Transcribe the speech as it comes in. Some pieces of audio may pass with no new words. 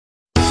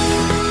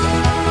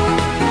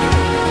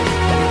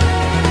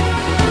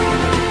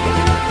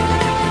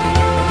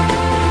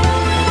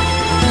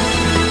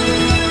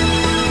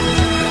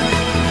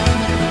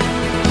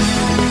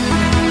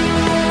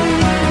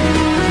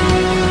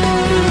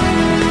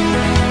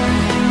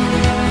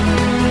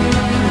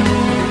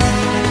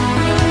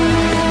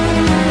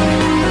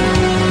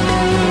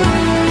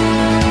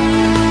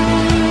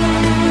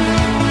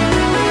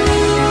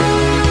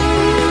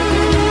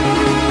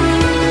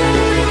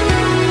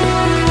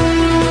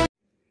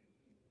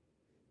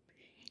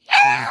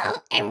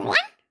everyone,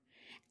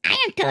 I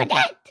am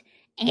Toadette,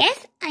 and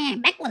yes, I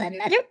am back in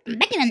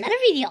another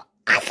video.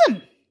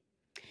 Awesome!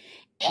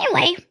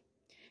 Anyway,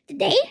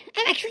 today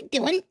I'm actually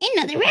doing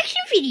another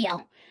reaction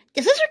video.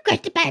 This was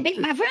requested by Big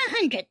Marvel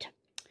 100,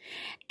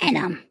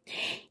 and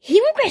he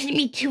requested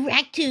me to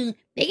react to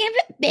Big and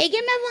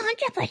Marvel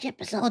 100 Flash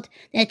episode,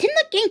 the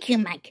Nintendo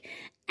GameCube Mic.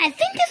 I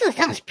think this one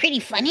sounds pretty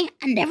funny.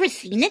 I've never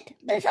seen it,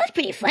 but it sounds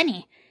pretty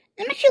funny.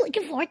 I'm actually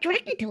looking forward to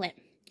reacting to it.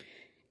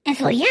 And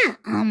so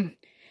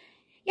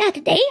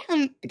today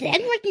I'm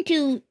reacting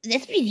to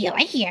this video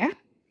right here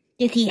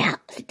to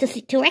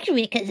reaction video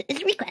because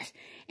it's a request,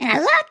 and I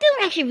love doing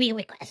reaction video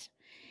requests.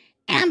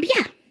 And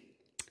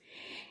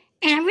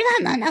and I really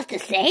don't know enough to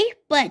say,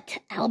 but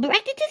I'll be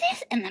reacting to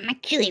this, and I'm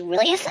actually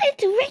really excited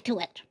to react to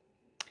it.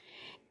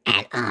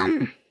 And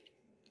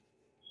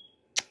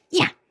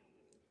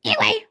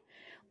anyway,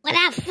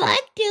 without further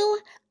ado,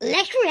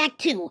 let's react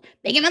to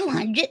Big and Metal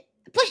 100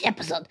 Push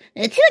episode,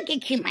 the Nintendo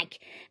GameCube Mic.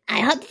 I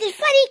hope this is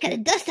funny, because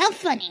it does sound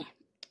funny.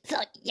 So,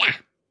 yeah,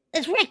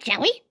 let's react,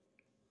 shall we?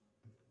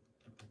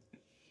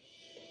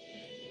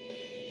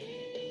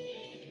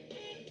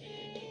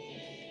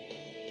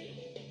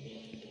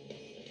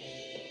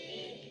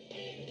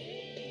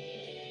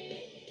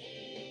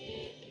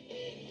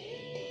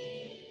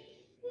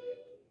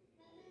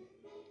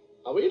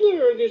 Are we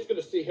literally just going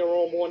to sit here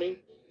all morning?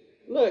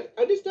 Look,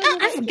 I just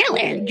don't I forgot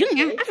Larry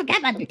Jr. I forgot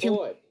about them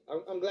too.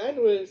 I'm glad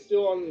we're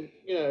still on,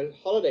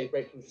 holiday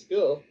break from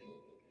school.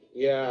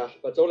 Yeah,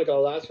 but it's only going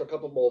to last for a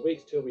couple more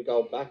weeks till we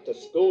go back to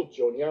school,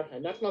 Junior,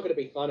 and that's not going to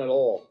be fun at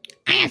all.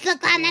 I am so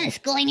glad I'm not in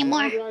school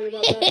anymore. You're not right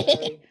about that,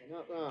 Larry. You're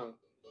not wrong.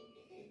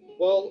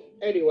 Well,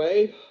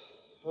 anyway,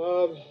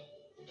 do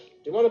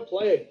you want to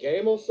play a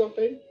game or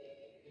something?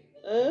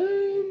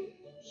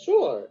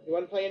 Sure. You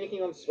want to play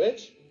anything on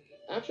Switch?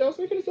 Actually, I was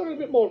thinking of something a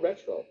bit more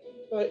retro,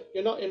 but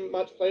you're not in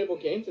much playable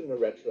games in the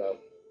retro.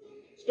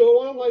 Still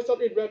want to play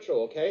something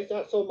retro, okay? Is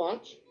that so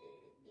much?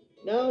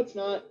 No, it's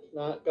not.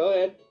 Go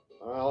ahead.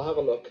 I'll have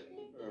a look.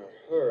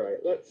 Alright,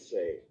 let's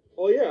see.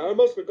 Oh yeah, I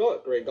almost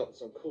forgot Greg got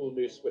some cool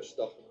new Switch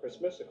stuff for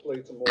Christmas,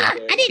 including some more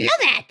games. I didn't know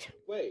that!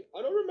 Wait,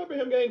 I don't remember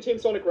him getting Team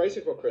Sonic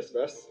Racing for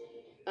Christmas.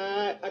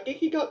 I think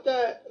he got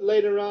that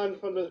later on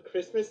from the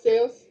Christmas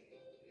sales.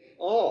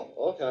 Oh,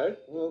 okay.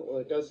 Well,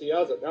 I guess he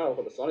has it now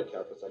for the Sonic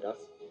characters, I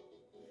guess.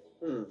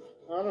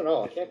 I don't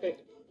know, I can't think.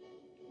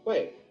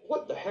 Wait,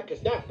 what the heck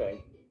is that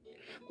thing?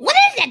 What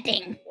is that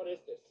thing? What is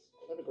this?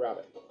 Let me grab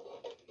it.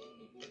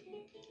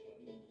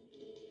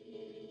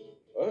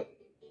 What?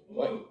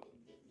 Wait.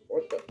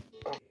 What the?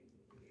 Ah.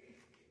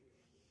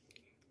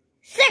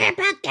 Sorry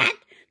about that.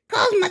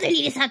 Cole's mother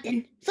needed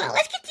something. So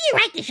let's get to you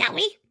right there, shall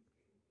we?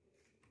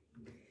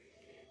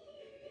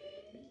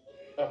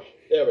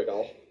 There we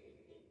go.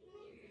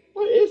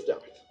 What is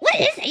that? What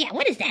is that? Yeah,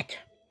 what is that?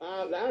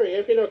 Larry,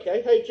 everything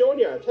okay? Hey,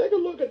 Junior, take a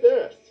look at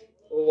this.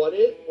 What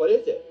is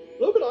it?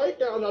 Look what I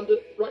found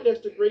right next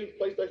to Green's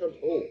PlayStation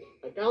 2.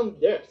 I found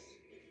this.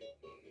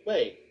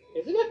 Wait,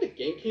 isn't that the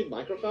GameCube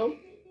microphone?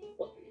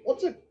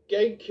 What's a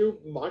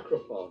GameCube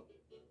microphone?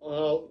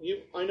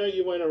 I know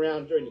you weren't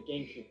around during the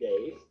GameCube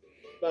days,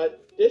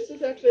 but this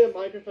is actually a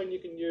microphone you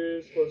can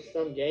use for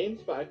some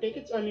games, but I think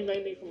it's only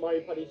mainly for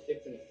Mario Party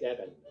 6 and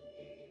 7.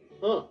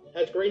 Huh,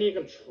 has Green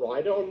even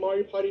tried it on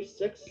Mario Party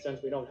 6,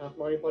 since we don't have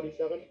Mario Party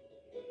 7?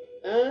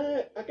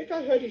 I think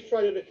I heard he's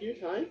tried it a few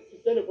times. He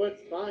said it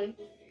works fine,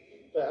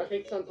 but I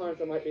think sometimes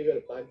there might be a bit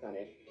of bugs on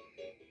it.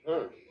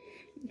 Huh.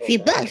 A few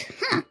bugs,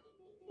 huh?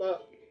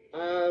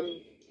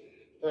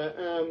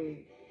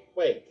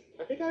 Wait,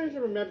 I think I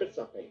even remembered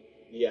something.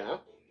 Yeah.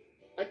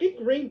 I think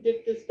Green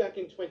did this back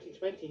in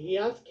 2020. He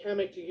asked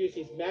Kamek to use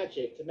his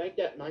magic to make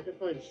that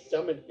microphone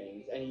summon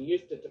things, and he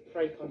used it to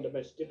prank on the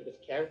most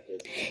stupidest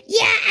characters.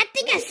 Yeah, I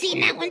think I've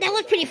seen that one. That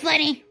was pretty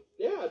funny.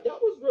 Yeah,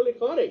 that was really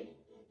funny.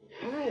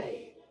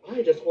 Hey,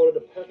 I just thought of the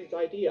perfect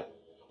idea.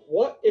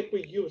 What if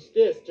we use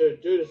this to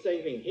do the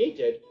same thing he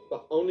did,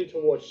 but only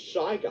towards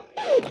Shy Guy?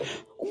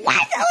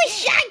 What's always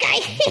Shy Guy?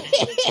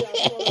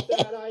 That's not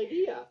a bad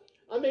idea.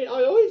 I mean,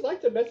 I always like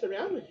to mess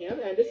around with him,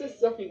 and this is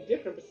something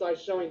different besides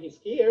showing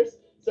his ears,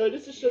 so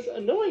this is just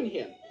annoying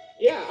him.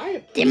 Yeah,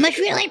 They must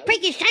really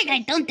prank his Shy Guy,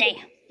 don't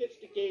they? Stitch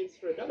the games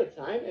for another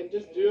time and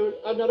just do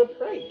another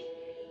prank.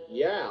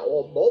 Yeah,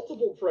 or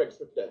multiple pranks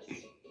with this.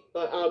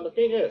 But the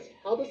thing is,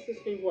 how does this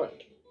thing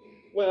work?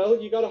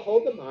 Well, you gotta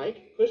hold the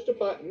mic, push the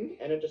button,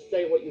 and then just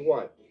say what you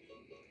want.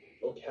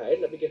 Okay,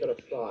 let me give it a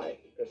try,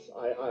 because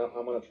I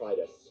want to try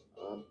this.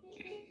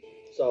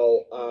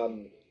 So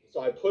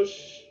I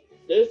push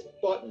this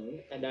button,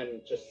 and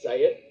then just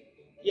say it.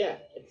 Yeah,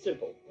 it's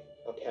simple.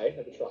 Okay,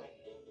 let me try.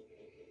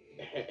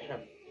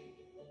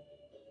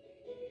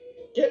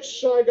 Get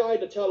Shy Guy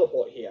to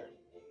teleport here.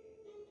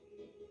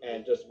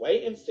 And just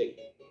wait and see.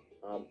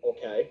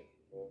 Okay.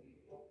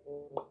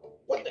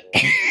 What the?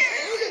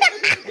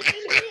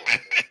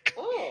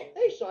 Oh,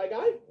 hey, Shy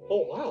Guy.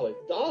 Oh, wow, it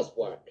does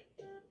work.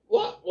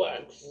 What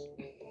works?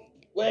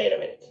 Wait a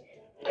minute.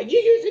 Are you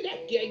using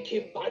that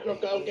GameCube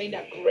microphone thing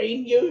that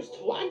Green used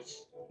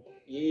once?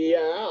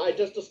 Yeah, I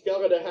just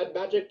discovered it had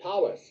magic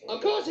powers. Of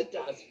course it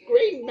does.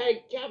 Green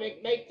made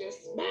Gamic make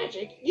this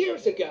magic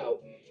years ago.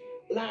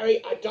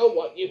 Larry, I don't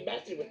want you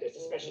messing with this,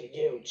 especially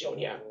you,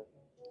 Junior.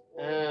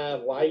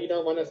 Why you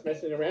don't want us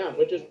messing around?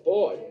 We're just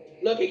bored.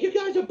 Look, if you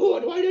guys are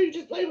bored, why don't you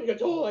just play with your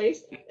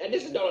toys? And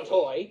this is not a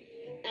toy.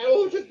 And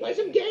we'll just play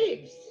some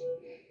games.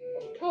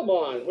 Oh, come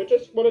on, we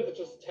just wanted to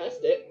just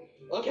test it.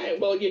 Okay,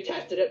 well, you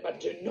tested it, but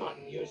do not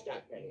use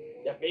that thing.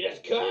 That thing is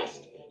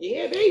cursed. You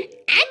hear me?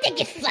 I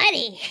think it's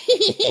funny.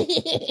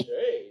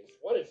 Jeez,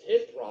 what is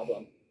his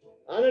problem?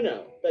 I don't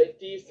know, but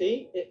do you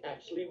see? It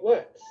actually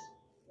works.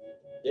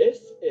 This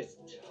is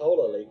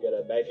totally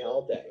gonna make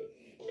our day.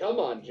 Come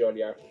on,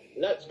 Junior.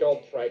 Let's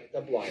go prank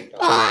the blind guy.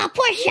 Oh,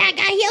 poor Shy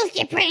Guy. He'll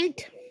get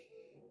pranked.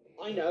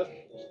 I know.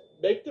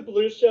 Make the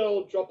blue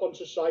shell drop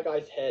onto Shy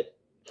Guy's head.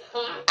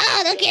 Ha!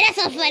 Oh, okay,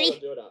 that's so funny.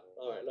 Do that.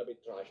 Alright, let me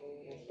try.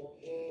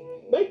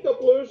 Make the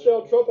blue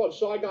shell drop on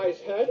Shy Guy's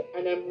head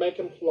and then make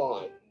him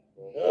fly.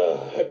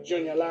 Ugh,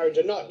 Junior, Larry,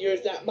 do not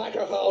use that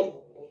microphone.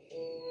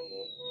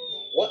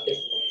 What is...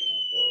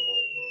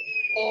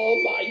 Oh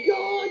my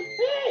god!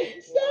 Hey,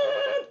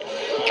 stop!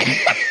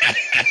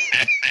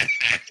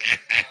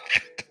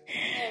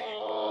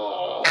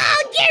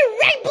 Oh, get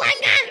right,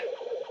 blind guy.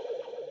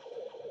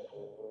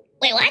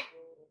 Wait, what?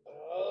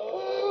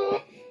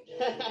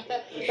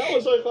 That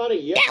was so funny,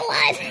 yeah. That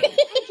was. I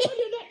told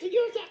you not to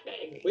use that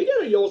thing. We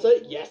didn't use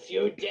it. Yes,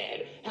 you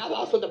did. How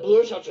else would the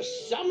blue shell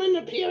just summon,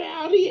 appear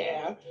out of the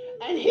air,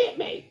 and hit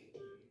me?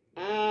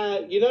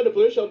 You know the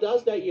blue shell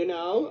does that, you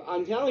know.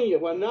 I'm telling you,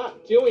 we're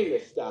not doing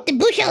this stuff. The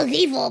blue shell is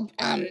evil,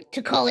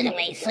 to call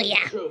anyway, so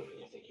yeah. True.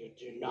 You think you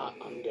do not?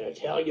 I'm gonna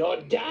tell your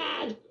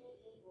dad.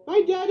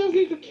 My dad doesn't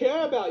even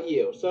care about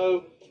you,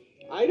 so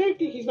I don't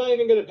think he's not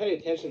even going to pay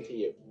attention to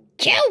you.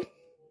 Chew.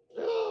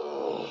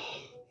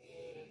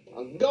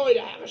 I'm going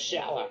to have a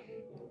shower.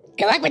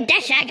 Good luck with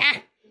that, Shy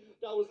Guy.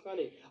 That was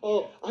funny.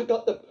 Oh, I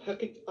got the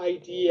perfect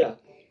idea.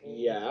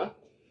 Yeah?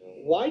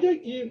 Why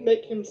don't you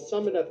make him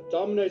summon a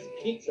Domino's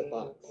pizza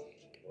box?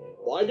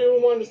 Why do we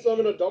want to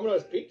summon a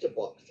Domino's pizza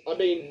box? I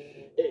mean,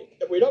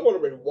 we don't want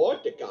to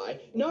reward the guy.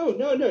 No.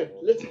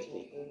 Listen to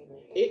me.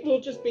 It will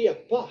just be a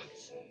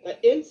box. But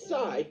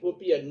inside will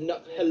be a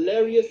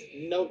hilarious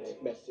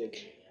note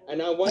message. And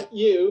I want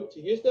you to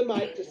use the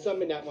mic to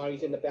summon that while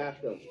he's in the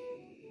bathroom.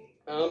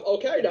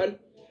 Okay then.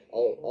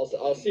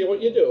 I'll see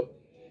what you do.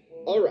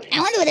 Alright. I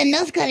wonder what the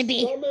note's gonna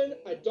be. Summon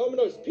a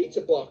Domino's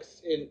pizza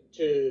box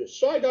into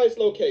Shy Guy's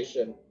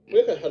location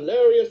with a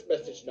hilarious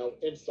message note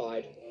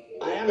inside.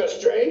 I have a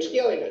strange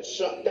feeling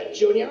that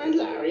Junior and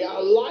Larry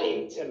are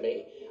lying to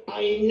me.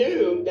 I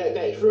knew that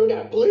they threw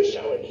that blue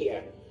shell in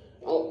here.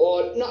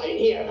 Or not in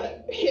here,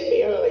 but hit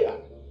me earlier.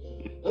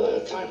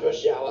 Time for a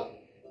shower.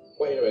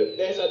 Wait a minute,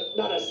 there's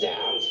another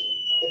sound.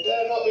 It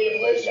better not be a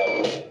blue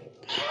shell.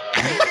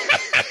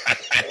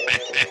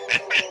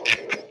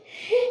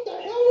 What the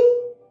hell?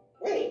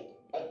 Wait,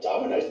 a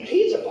Domino's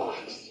pizza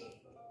box.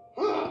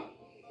 Huh.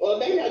 Well,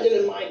 maybe I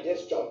didn't mind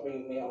this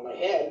dropping me on my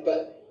head,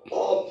 but...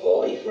 Oh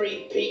boy,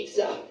 free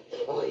pizza.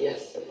 Oh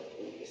yes.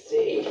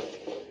 See?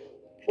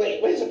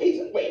 Wait, where's the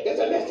pizza? Wait, there's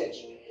a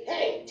message.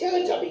 Hey,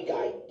 Teletubby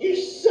guy, you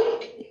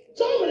suck.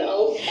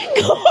 Domino's.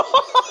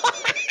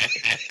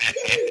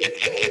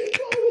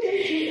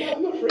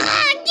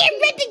 Get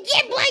rid of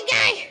the blind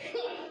guy.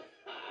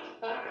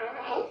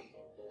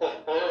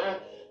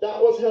 That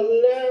was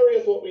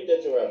hilarious what we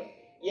did to him.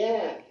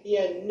 Yeah, he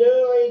had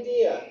no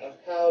idea of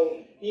how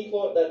he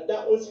thought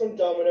that was from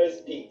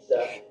Domino's Pizza.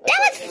 That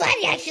was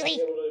funny, actually.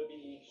 Able to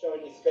be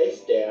showing his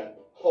face there.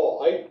 Oh,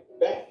 I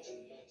bet.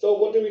 So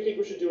what do we think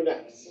we should do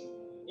next?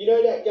 You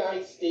know that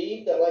guy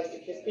Steve that likes to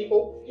kiss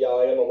people? Yeah,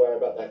 I am aware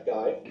about that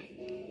guy.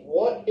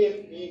 What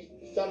if you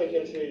summon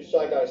him to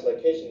Shy Guy's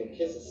location and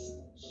kisses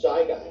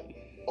Shy Guy?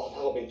 Oh,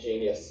 that'll be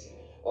genius.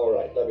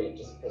 Alright, let me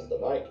just press the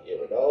mic. Here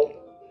we go.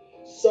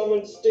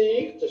 Summon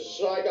Steve to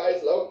Shy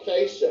Guy's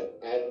location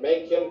and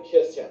make him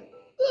kiss him.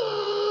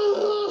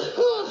 Oh,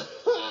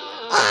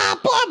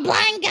 poor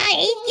blind guy.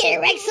 He's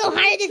getting wrecked so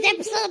hard in this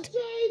episode.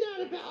 Say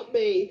that about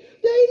me.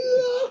 They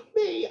locked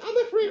me. I'm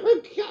a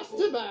frequent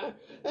customer,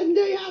 and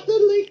they have to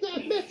leak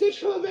that message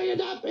for me in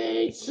the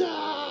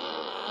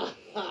pizza.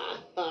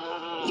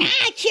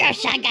 Sure,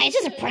 Shy Guy. It's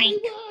just a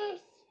prank.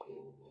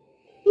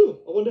 Ooh,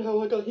 I wonder how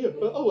I got here.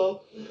 Oh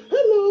well.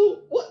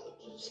 Hello. What?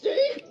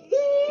 Steve?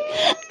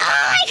 Oh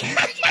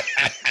my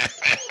god!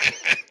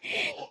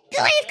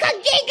 Please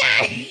come, Jay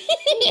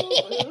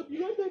I hope you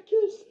like that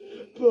kiss.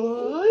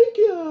 Bye,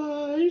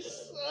 guys.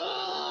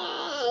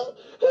 Oh,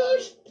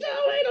 who's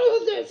doing all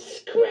this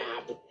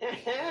crap?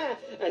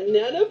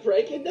 Another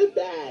break in the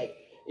bag.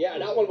 Yeah,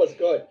 that one was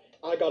good.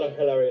 I got a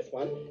hilarious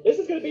one. This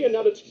is going to be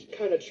another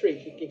kind of treat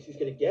he thinks he's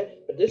going to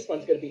get, but this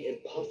one's going to be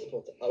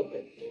impossible to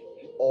open.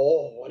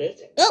 Oh, what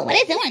is it? Oh, what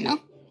is it? I want to know.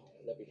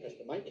 Let me press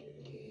the mic.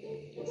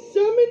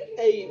 Summon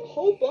a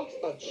whole box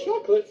of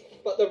chocolates,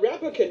 but the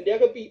wrapper can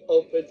never be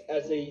opened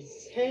as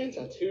his hands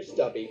are too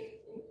stubby.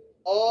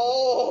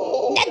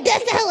 Oh!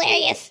 That's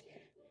hilarious.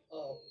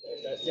 Oh,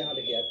 there's that sound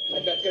again.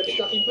 I bet it's going to be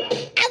sucking back.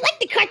 I like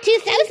the cartoon.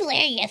 That was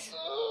hilarious.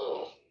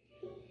 Oh.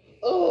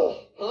 Oh,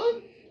 huh?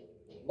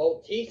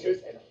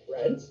 Maltesers and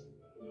friends?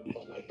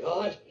 Oh my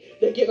god,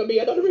 they're giving me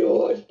another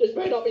reward. This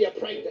may not be a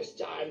prank this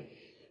time.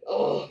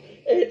 Oh,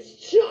 it's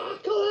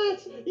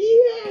chocolate!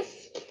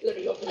 Yes! Let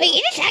me open it.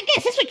 Wait,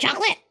 is this with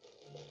chocolate?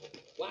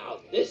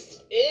 Wow,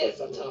 this is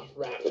a tough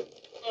wrap.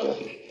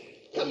 Ugh.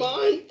 Come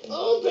on,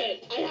 open!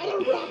 I had a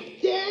rough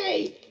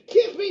day!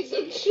 Give me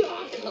some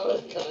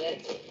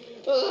chocolate!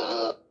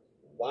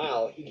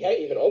 Wow, he can't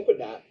even open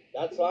that.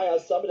 That's why I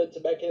summoned him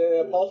to make it an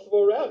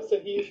impossible wrap, so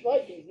he's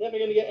never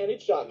gonna get any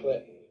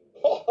chocolate.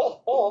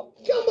 Come on,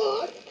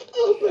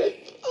 open!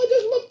 I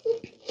just want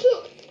some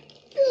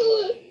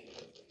chocolate!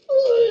 Oh,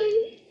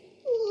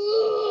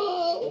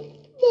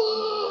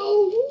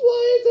 no!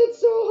 Why is it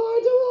so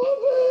hard to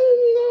open?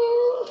 No!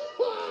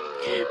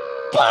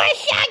 Poor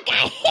Shy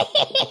Guy!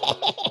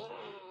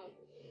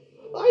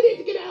 I need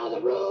to get out of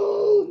the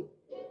room!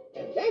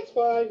 And that's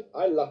why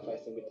I love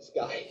messing with the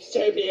sky.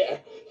 Same here.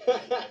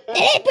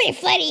 It is pretty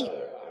funny.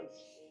 I'm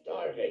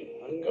starving.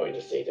 I'm going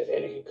to see if there's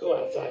anything cool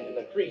outside in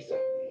the freezer.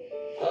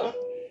 Huh?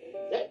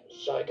 That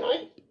Shy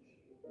Guy?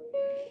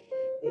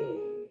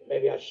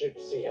 Maybe I should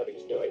see how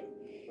he's doing.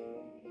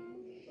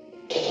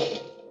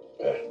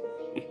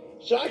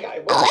 Shy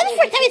Guy, Oh, that's the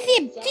first time I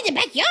see the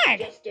backyard.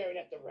 Just staring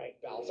at the rain,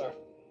 Bowser.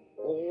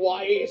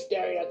 Why are you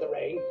staring at the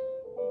rain?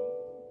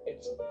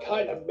 It's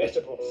kind of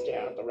miserable to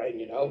stare at the rain,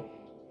 you know.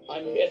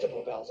 I'm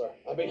miserable, Bowser.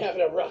 I've been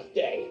having a rough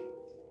day.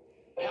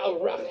 How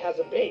rough has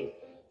it been?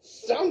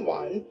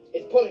 Someone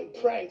is pulling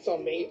pranks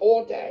on me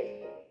all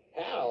day.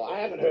 Hell, I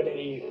haven't heard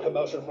any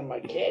commotion from my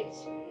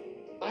kids.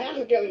 I have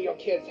a feeling your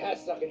kids have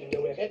something to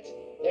do with it.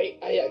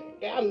 I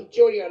found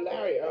Junior and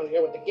Larry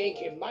earlier with the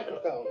GameCube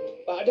microphone,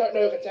 but I don't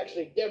know if it's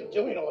actually them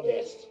doing all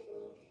this.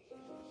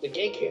 The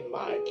GameCube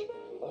mic?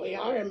 Oh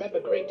yeah, I remember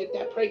Greg did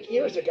that prank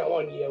years ago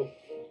on you.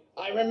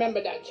 I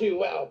remember that too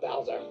well,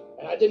 Bowser,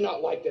 and I did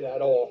not like it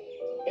at all.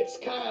 It's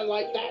kind of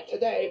like that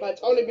today, but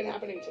it's only been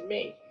happening to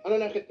me. I don't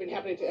know if it's been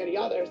happening to any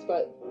others,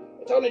 but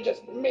it's only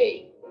just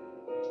me.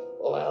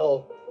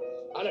 Well,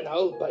 I don't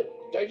know, but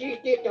don't you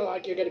feel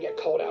like you're gonna get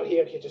cold out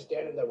here if you just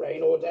stand in the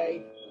rain all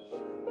day?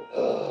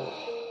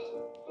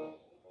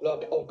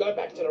 Look, I'll go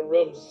back to the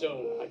room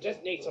soon. I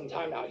just need some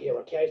time out here,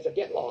 okay? So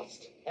get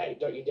lost. Hey,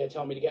 don't you dare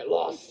tell me to get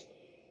lost.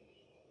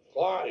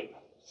 Fine.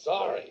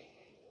 Sorry.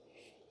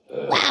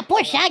 Wow,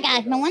 poor Shy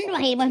Guy. No wonder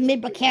why he was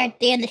mid-prepared at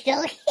the end of the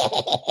show.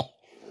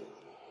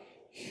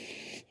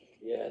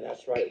 Yeah,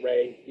 that's right,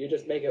 Ray. You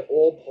just make it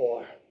all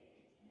poor.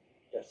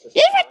 That's just...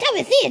 This is the first time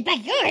I see his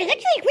backyard.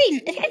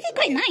 It's actually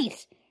quite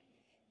nice.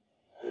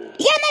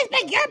 Yeah, nice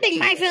backyard, Big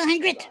Mario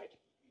 100.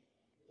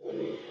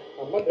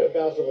 I wonder if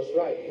Bowser was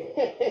right.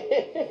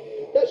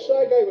 That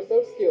Shy Guy was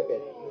so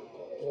stupid.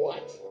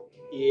 What?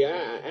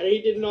 Yeah, and he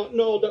did not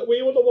know that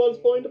we were the ones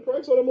pulling the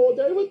pranks on him all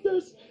day with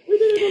this. We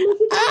didn't even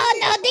listen to Oh,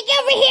 no, they can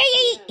overhear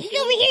you. He can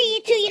overhear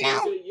you, too, you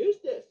know. To use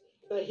this,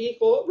 but he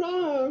thought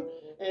wrong.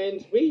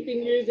 And we've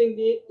been using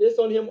this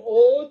on him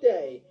all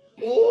day.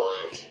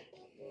 What?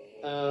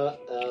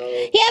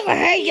 He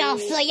overheard y'all,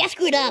 so y'all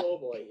screwed up. Oh,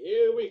 boy,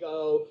 here we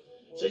go.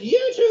 So you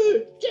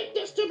two did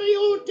this to me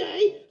all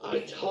day? I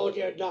told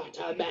you not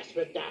to mess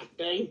with that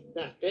thing.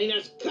 That thing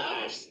is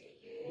cursed.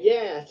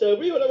 Yeah, so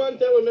we were the ones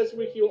that were messing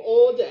with you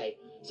all day.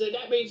 So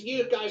that means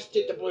you guys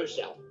did the blue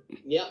shell.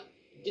 Yep.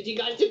 Did you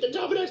guys do the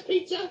Domino's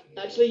pizza?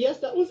 Actually, yes,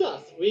 that was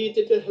us. We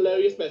did the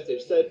hilarious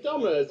message. So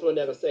Domino's will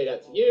never say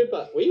that to you,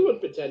 but we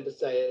would pretend to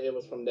say it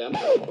was from them.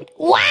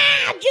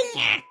 Wow,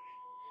 Junior!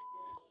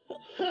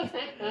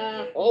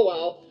 Oh,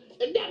 well.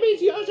 And that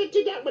means you also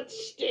did that with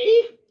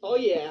Steve? Oh,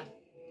 yeah.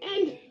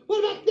 And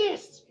what about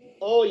this?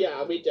 Oh,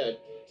 yeah, we did.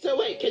 So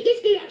wait, can this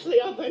thing actually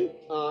open?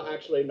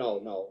 Actually,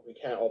 no, we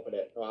can't open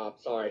it.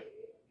 Sorry.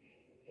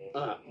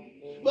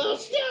 Well,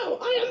 still,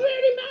 I am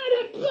really mad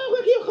at both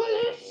of you for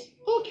this.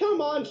 Oh,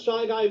 come on,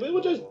 Shy Guy, we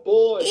were just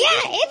bored.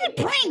 Yeah, it's a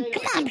prank.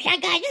 Come on, Shy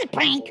Guy, it's a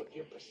prank.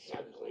 You're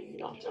specifically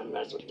not to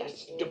mess with that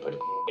stupid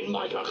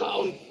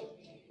microphone.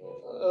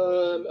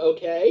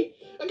 Okay.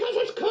 Because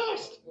it's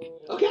cursed,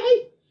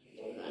 okay?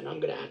 And I'm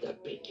gonna have to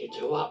beat you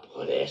two up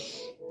for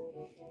this.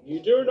 You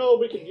do know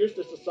we can use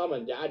this to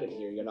summon Dad in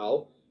here, you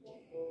know?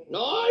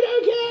 No, I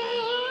don't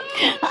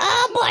care!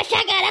 Oh, boy,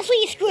 Shy Guy, that's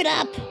where you screwed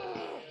up.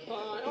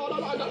 Hold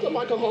on, I got the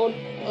microphone.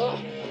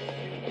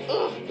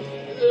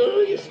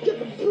 You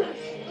stupid brat.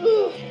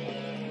 Oh,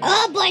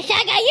 boy,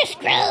 Shy Guy, you're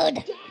screwed.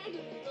 Dad,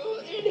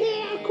 in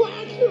here,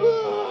 quick!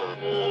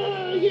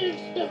 You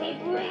stupid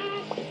brat.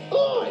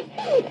 Uh-oh.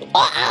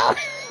 Oh,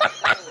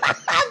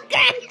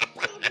 God.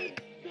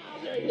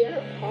 Bowser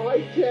here. Hi,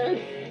 Dad.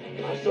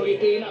 I saw you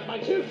beating up my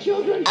two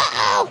children.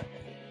 Uh-oh.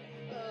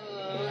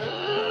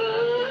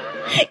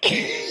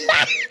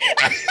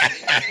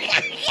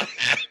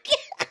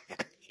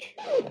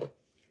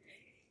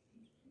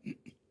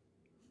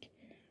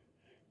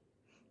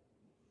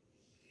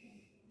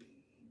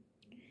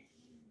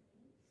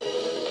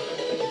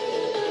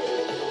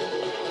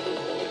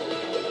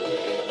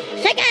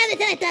 Check out the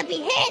Teletubby.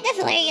 Hey, that's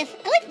hilarious.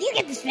 I like you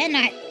get this fan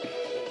art.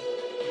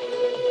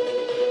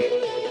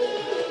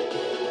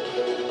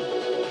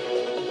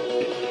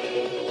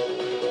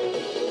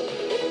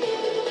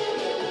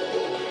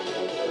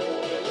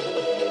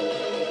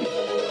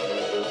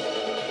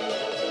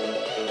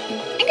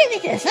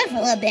 gonna get to the sun for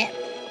a little bit.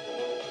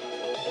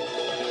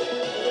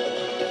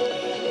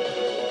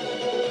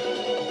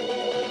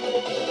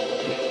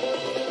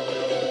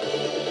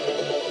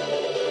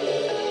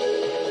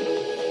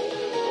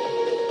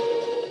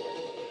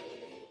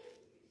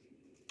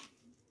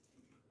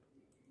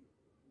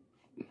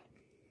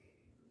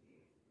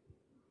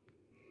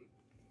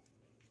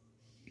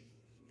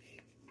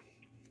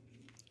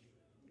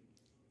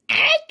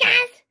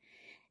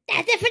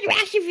 That's it for the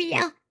reaction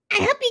video. I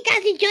hope you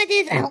guys enjoyed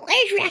this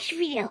hilarious reaction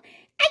video.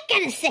 I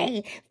gotta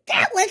say,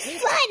 that was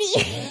funny.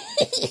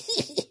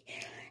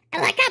 I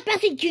like how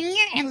Bowser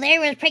Jr. and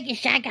Larry was pranking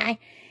Shy Guy.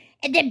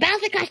 And then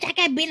Bowser caught Shy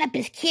Guy beating up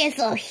his kid,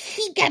 so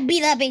he got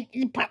beat up in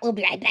the part. We'll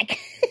be right back.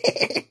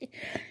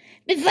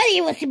 But funny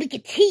it was if we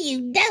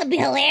continue. That would be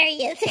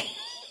hilarious.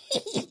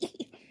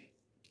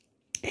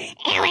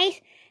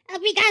 Anyways, I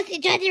hope you guys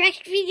enjoyed the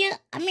reaction video.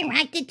 I'm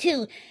reacting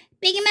to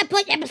Big in My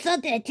Punch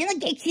episode, the Nintendo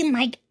GameCube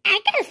Mic. I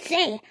gotta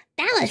say,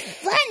 that was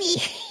funny.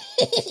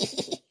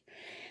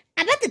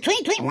 About the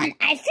 2021,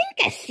 I think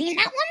I've seen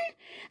that one.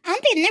 I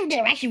don't think I never did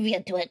a reaction video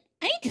to it.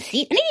 I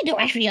need to do a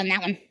reaction video on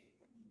that one.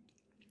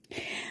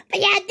 But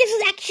yeah, this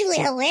is actually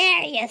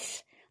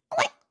hilarious. Oh,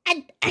 wait,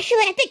 I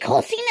think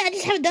whole scene, I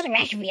just haven't done a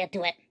reaction video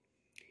to it.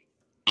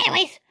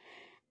 Anyways,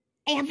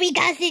 I hope you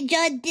guys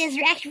enjoyed this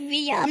reaction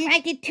video. I'm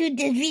reacting to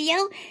this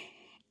video.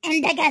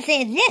 And like I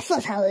said, this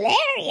was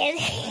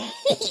hilarious.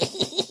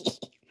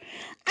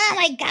 Oh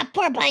my god,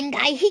 poor blind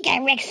guy. He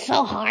got wrecked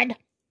so hard.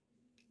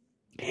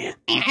 And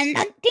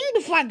another thing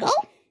before I go,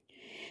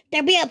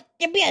 there'll be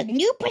a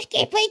new push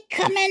gameplay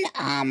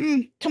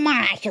coming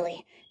tomorrow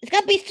actually. It's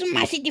gonna be Super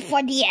Mario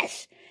 64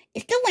 DS.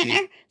 It's the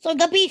winter, so I'm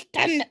gonna be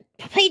starting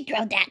to play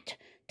through that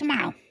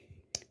tomorrow.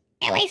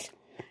 Anyways,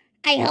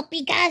 I hope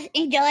you guys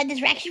enjoyed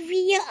this reaction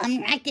video. I'm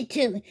reacting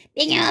to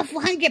being on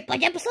 400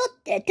 punch episode,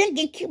 the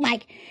Nintendo GameCube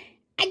Mic.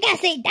 I gotta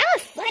say, that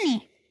was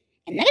funny.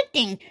 Another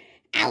thing,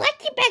 I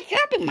like your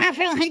backyard in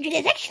Mario 100.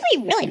 It's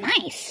actually really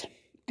nice.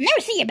 I've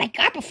never seen your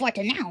backyard before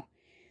till now.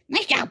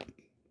 Nice job.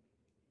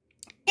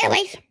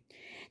 Anyways,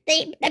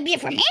 that'll be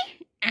it for me.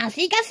 I'll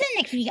see you guys in the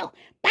next video.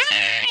 Bye!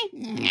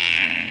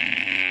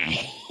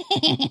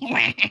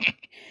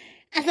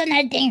 That's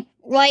another thing.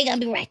 Roy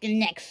gonna be reacting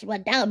next. Well,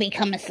 that'll be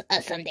coming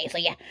Sunday, so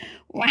yeah.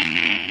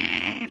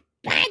 Bye,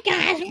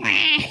 guys.